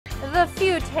The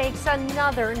feud takes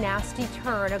another nasty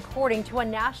turn, according to a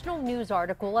national news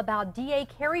article about DA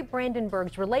Carrie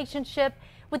Brandenburg's relationship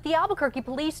with the Albuquerque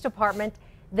Police Department.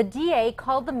 The DA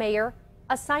called the mayor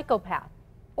a psychopath.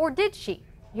 Or did she?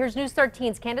 Here's News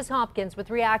 13's Candace Hopkins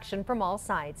with reaction from all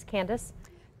sides. Candace?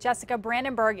 Jessica,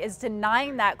 Brandenburg is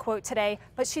denying that quote today,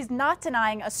 but she's not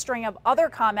denying a string of other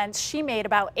comments she made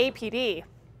about APD.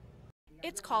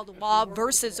 It's called law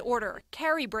versus order.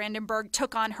 Carrie Brandenburg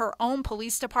took on her own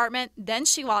police department, then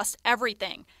she lost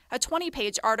everything. A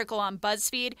 20-page article on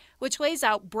BuzzFeed, which lays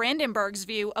out Brandenburg's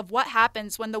view of what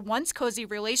happens when the once cozy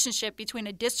relationship between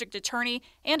a district attorney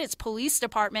and its police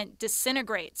department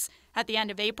disintegrates. At the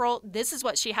end of April, this is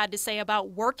what she had to say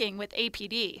about working with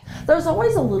APD. There's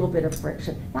always a little bit of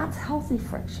friction. That's healthy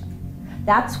friction.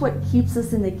 That's what keeps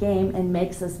us in the game and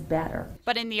makes us better.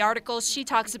 But in the article, she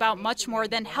talks about much more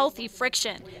than healthy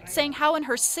friction, saying how in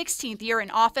her 16th year in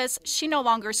office, she no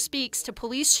longer speaks to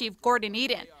Police Chief Gordon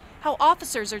Eden, how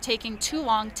officers are taking too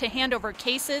long to hand over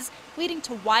cases, leading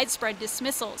to widespread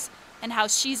dismissals, and how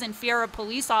she's in fear of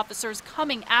police officers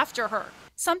coming after her,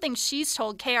 something she's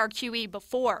told KRQE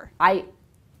before. I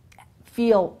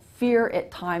feel fear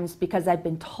at times because I've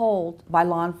been told by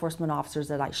law enforcement officers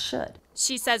that I should.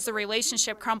 She says the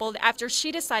relationship crumbled after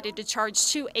she decided to charge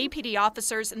 2 APD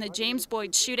officers in the James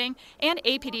Boyd shooting, and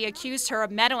APD accused her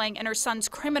of meddling in her son's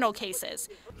criminal cases.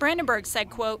 Brandenburg said,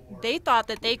 quote, "They thought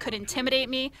that they could intimidate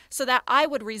me so that I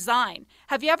would resign.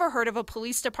 Have you ever heard of a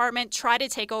police department try to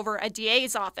take over a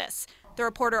DA's office?" The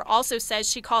reporter also says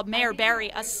she called Mayor Barry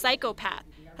a psychopath,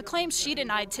 a claim she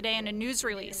denied today in a news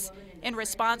release. In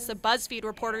response, the BuzzFeed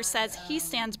reporter says he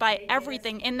stands by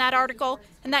everything in that article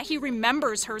and that he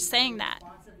remembers her saying that.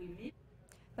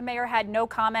 The mayor had no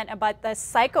comment about the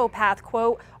psychopath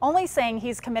quote, only saying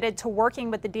he's committed to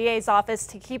working with the DA's office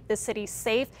to keep the city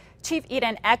safe. Chief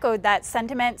Eden echoed that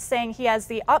sentiment, saying he has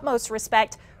the utmost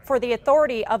respect for the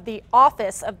authority of the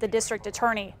office of the district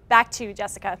attorney. Back to you,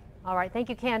 Jessica. All right, thank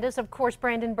you, Candace. Of course,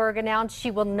 Brandenburg announced she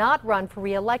will not run for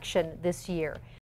re-election this year.